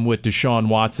 reuniting him with Deshaun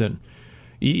Watson.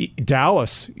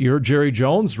 Dallas, you heard Jerry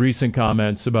Jones' recent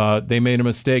comments about they made a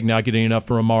mistake not getting enough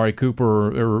for Amari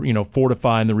Cooper or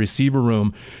fortifying the receiver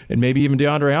room. And maybe even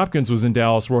DeAndre Hopkins was in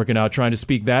Dallas working out, trying to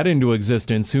speak that into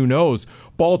existence. Who knows?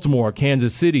 Baltimore,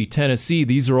 Kansas City, Tennessee,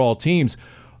 these are all teams.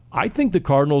 I think the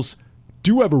Cardinals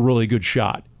do have a really good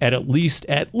shot at least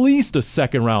a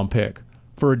second-round pick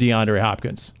for DeAndre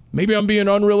Hopkins. Maybe I'm being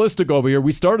unrealistic over here.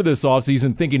 We started this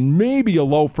offseason thinking maybe a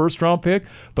low first-round pick,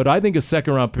 but I think a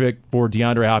second-round pick for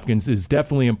DeAndre Hopkins is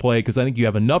definitely in play because I think you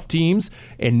have enough teams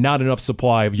and not enough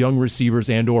supply of young receivers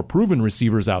and or proven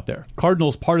receivers out there.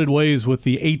 Cardinals parted ways with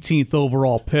the 18th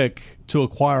overall pick to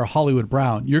acquire Hollywood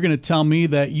Brown. You're going to tell me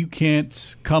that you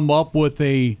can't come up with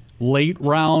a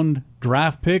late-round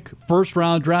draft pick,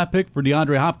 first-round draft pick for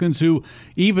DeAndre Hopkins, who,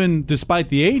 even despite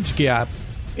the age gap,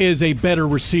 is a better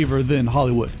receiver than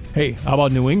Hollywood. Hey, how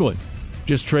about New England?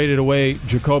 Just traded away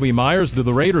Jacoby Myers to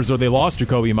the Raiders, or they lost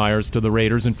Jacoby Myers to the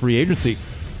Raiders in free agency.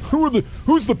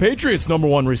 Who's the Patriots' number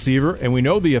one receiver? And we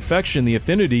know the affection, the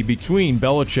affinity between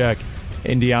Belichick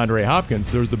and DeAndre Hopkins.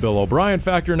 There's the Bill O'Brien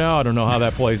factor now. I don't know how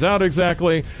that plays out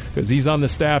exactly because he's on the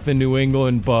staff in New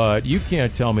England, but you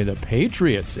can't tell me the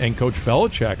Patriots and Coach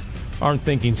Belichick aren't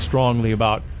thinking strongly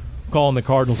about calling the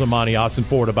Cardinals and Monty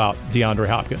Ossenford about DeAndre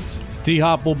Hopkins.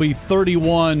 D-Hop will be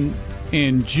 31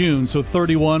 in June, so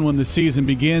 31 when the season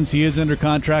begins. He is under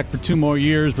contract for 2 more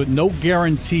years, but no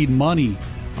guaranteed money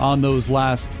on those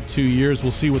last 2 years.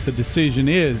 We'll see what the decision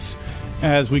is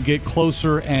as we get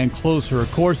closer and closer.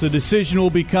 Of course, the decision will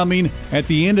be coming at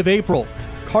the end of April.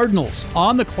 Cardinals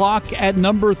on the clock at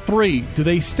number 3. Do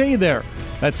they stay there?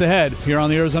 That's ahead here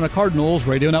on the Arizona Cardinals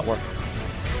Radio Network.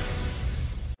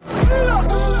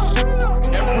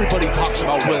 Everybody talks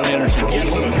about Will Anderson.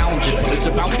 Yes, he's talented, but it's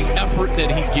about the effort that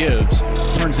he gives.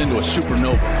 Turns into a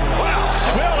supernova. Wow.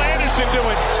 Will Anderson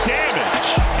doing damage.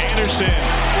 Anderson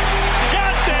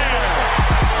got there.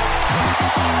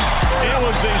 It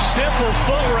was a simple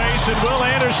foot race, and Will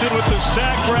Anderson with the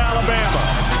sack for Alabama.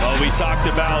 Oh, we talked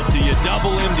about, do you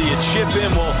double him, do you chip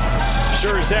him? Well,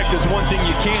 Sure as heck, there's one thing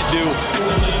you can't do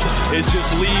is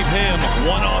just leave him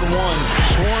one-on-one.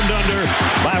 Swarmed under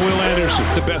by Will Anderson.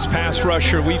 The best pass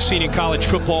rusher we've seen in college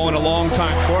football in a long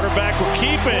time. Quarterback will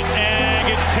keep it and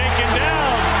gets taken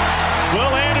down.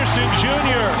 Will Anderson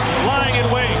Jr. lying in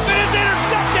wait. It is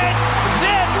intercepted.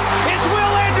 This is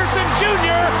Will Anderson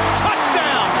Jr.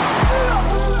 Touchdown.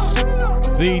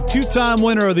 The two-time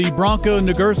winner of the Bronco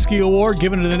Nagurski Award,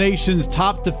 given to the nation's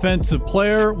top defensive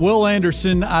player, Will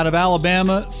Anderson out of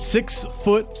Alabama,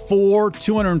 6'4",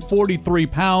 243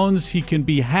 pounds. He can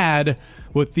be had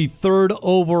with the third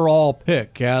overall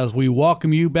pick. As we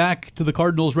welcome you back to the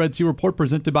Cardinals Red Sea Report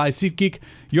presented by SeatGeek,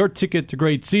 your ticket to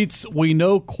great seats. We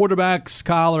know quarterbacks,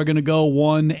 Kyle, are going to go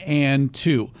 1 and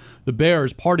 2. The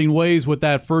Bears parting ways with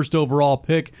that first overall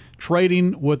pick,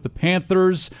 trading with the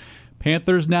Panthers.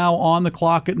 Panthers now on the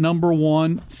clock at number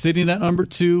 1, sitting at number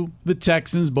 2, the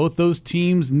Texans. Both those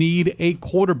teams need a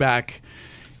quarterback.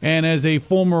 And as a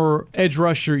former edge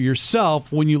rusher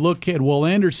yourself, when you look at Will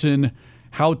Anderson,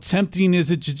 how tempting is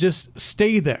it to just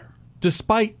stay there,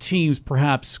 despite teams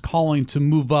perhaps calling to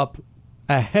move up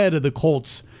ahead of the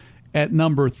Colts at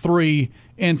number 3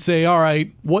 and say, all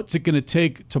right, what's it going to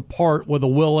take to part with a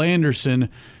Will Anderson?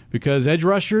 Because edge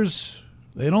rushers,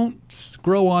 they don't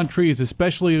grow on trees,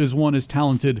 especially as one as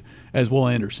talented as Will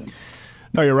Anderson.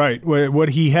 No, you're right. What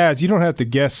he has, you don't have to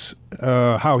guess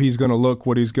how he's going to look,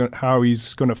 how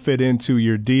he's going to fit into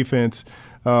your defense.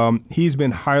 He's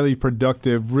been highly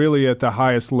productive, really at the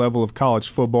highest level of college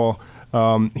football.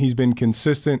 He's been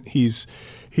consistent. He's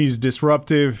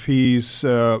disruptive. He's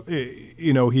got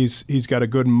a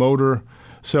good motor.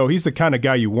 So he's the kind of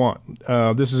guy you want.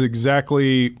 This is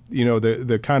exactly,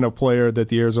 the kind of player that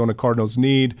the Arizona Cardinals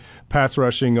need, pass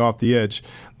rushing off the edge.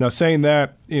 Now, saying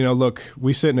that, look,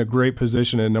 we sit in a great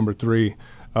position at number 3.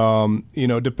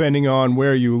 Depending on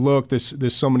where you look,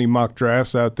 there's so many mock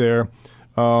drafts out there.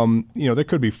 There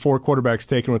could be 4 quarterbacks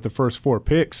taken with the first 4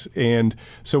 picks, and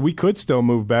so we could still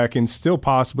move back and still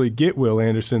possibly get Will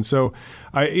Anderson. So,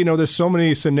 there's so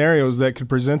many scenarios that could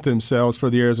present themselves for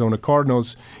the Arizona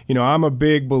Cardinals. I'm a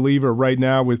big believer right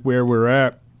now with where we're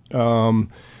at.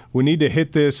 We need to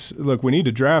hit this. Look, we need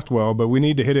to draft well, but we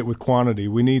need to hit it with quantity.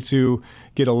 We need to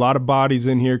get a lot of bodies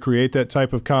in here, create that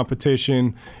type of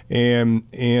competition, and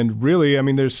really,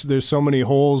 there's so many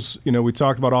holes. We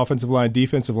talked about offensive line,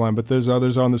 defensive line, but there's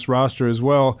others on this roster as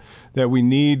well that we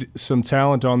need some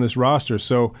talent on this roster.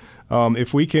 So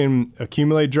if we can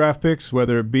accumulate draft picks,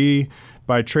 whether it be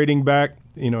by trading back,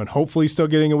 and hopefully still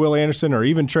getting a Will Anderson, or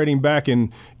even trading back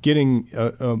and getting,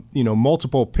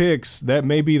 multiple picks, that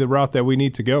may be the route that we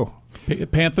need to go.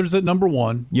 Panthers at number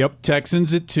 1. Yep.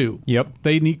 Texans at 2. Yep.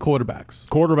 They need quarterbacks.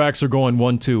 Quarterbacks are going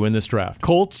 1-2 in this draft.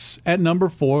 Colts at number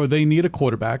 4. They need a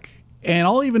quarterback. And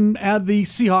I'll even add the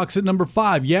Seahawks at number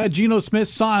 5. Yeah, Geno Smith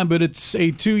signed, but it's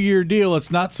a 2-year deal. It's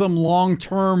not some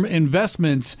long-term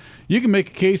investments. You can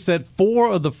make a case that 4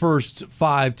 of the first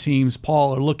 5 teams,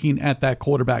 Paul, are looking at that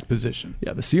quarterback position.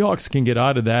 Yeah, the Seahawks can get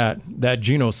out of that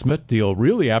Geno Smith deal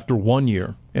really after 1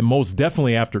 year, and most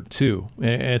definitely after 2.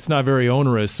 And it's not very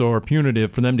onerous or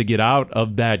punitive for them to get out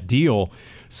of that deal.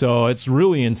 So it's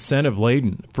really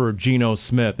incentive-laden for Geno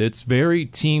Smith. It's very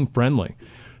team-friendly.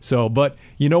 So, but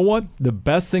you know what? The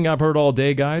best thing I've heard all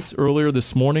day, guys, earlier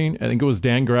this morning, I think it was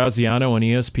Dan Graziano on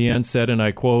ESPN said, and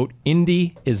I quote,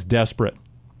 Indy is desperate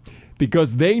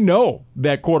because they know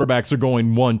that quarterbacks are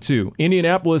going 1-2.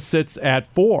 Indianapolis sits at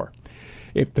 4.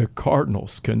 If the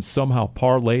Cardinals can somehow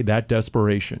parlay that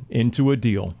desperation into a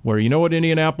deal where, you know what,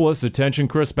 Indianapolis, attention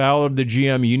Chris Ballard, the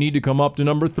GM, you need to come up to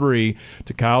number 3.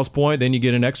 To Kyle's point, then you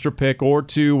get an extra pick or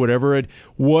 2, whatever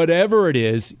it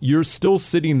is, you're still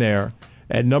sitting there.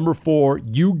 At number 4,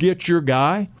 you get your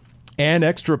guy and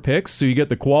extra picks, so you get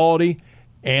the quality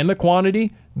and the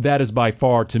quantity. That is by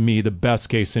far, to me, the best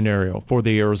case scenario for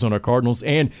the Arizona Cardinals.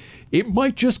 And it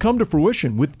might just come to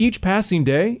fruition. With each passing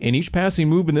day and each passing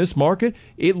move in this market,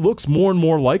 it looks more and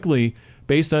more likely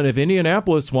based on if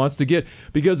Indianapolis wants to get.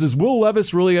 Because is Will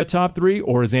Levis really a top 3,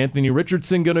 or is Anthony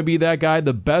Richardson going to be that guy?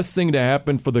 The best thing to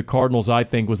happen for the Cardinals, I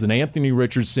think, was that Anthony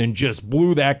Richardson just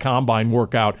blew that combine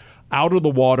workout out of the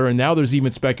water, and now there's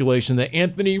even speculation that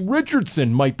Anthony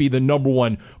Richardson might be the number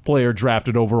 1 player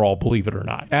drafted overall, believe it or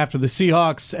not. After the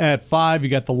Seahawks at 5, you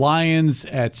got the Lions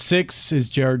at 6. Is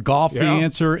Jared Goff the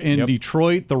answer in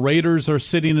Detroit? The Raiders are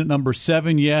sitting at number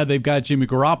 7. Yeah, they've got Jimmy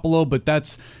Garoppolo, but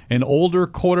that's an older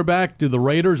quarterback. Do the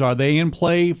Raiders, are they in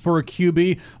play for a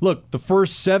QB? Look, the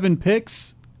first 7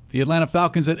 picks, the Atlanta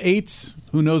Falcons at 8.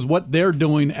 Who knows what they're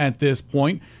doing at this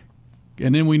point?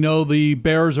 And then we know the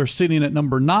Bears are sitting at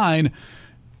number 9.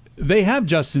 They have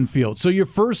Justin Fields. So your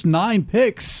first 9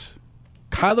 picks,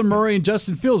 Kyler Murray and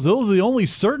Justin Fields, those are the only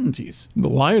certainties. The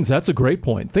Lions, that's a great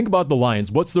point. Think about the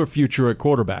Lions. What's their future at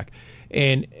quarterback?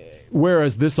 And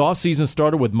whereas this offseason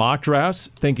started with mock drafts,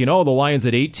 thinking, the Lions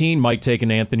at 18 might take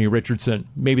an Anthony Richardson.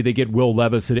 Maybe they get Will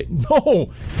Levis at 8. No,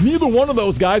 neither one of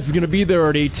those guys is going to be there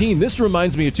at 18. This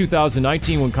reminds me of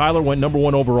 2019 when Kyler went number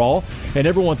 1 overall, and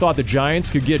everyone thought the Giants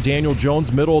could get Daniel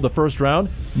Jones middle of the first round.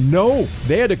 No,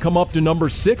 they had to come up to number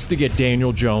 6 to get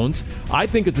Daniel Jones. I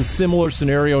think it's a similar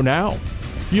scenario now.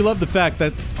 You love the fact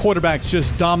that quarterbacks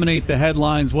just dominate the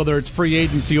headlines, whether it's free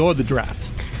agency or the draft.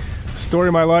 Story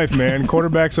of my life, man.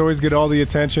 Quarterbacks always get all the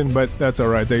attention, but that's all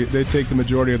right. They take the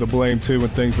majority of the blame, too, when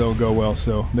things don't go well,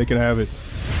 so they can have it.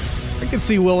 I can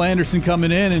see Will Anderson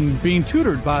coming in and being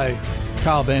tutored by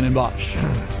Kyle Vanden Bosch.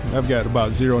 I've got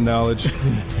about zero knowledge.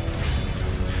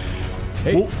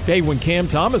 Hey, when Cam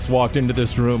Thomas walked into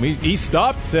this room, he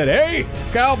stopped and said, "Hey,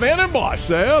 Kyle Vanden Bosch."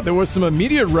 There was some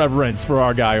immediate reverence for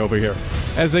our guy over here.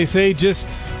 As they say,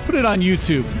 just put it on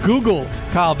YouTube. Google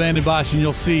Kyle Vanden Bosch, and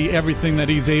you'll see everything that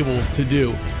he's able to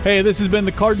do. Hey, this has been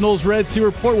the Cardinals Red Sea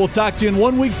Report. We'll talk to you in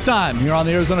 1 week's time here on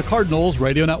the Arizona Cardinals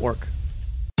Radio Network.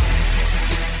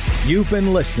 You've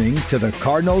been listening to the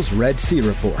Cardinals Red Sea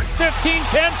Report.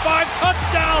 15-10, 5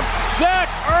 touchdown. Zach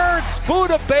Ertz,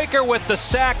 Buda Baker with the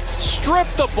sack,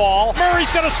 stripped the ball.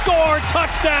 Murray's going to score,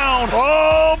 touchdown.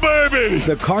 Oh, baby.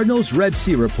 The Cardinals Red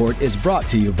Sea Report is brought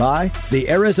to you by the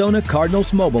Arizona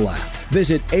Cardinals mobile app.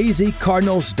 Visit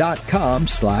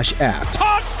azcardinals.com/app.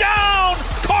 Touchdown!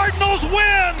 Cardinals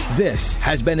win! This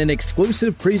has been an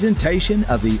exclusive presentation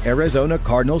of the Arizona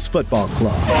Cardinals Football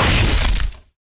Club.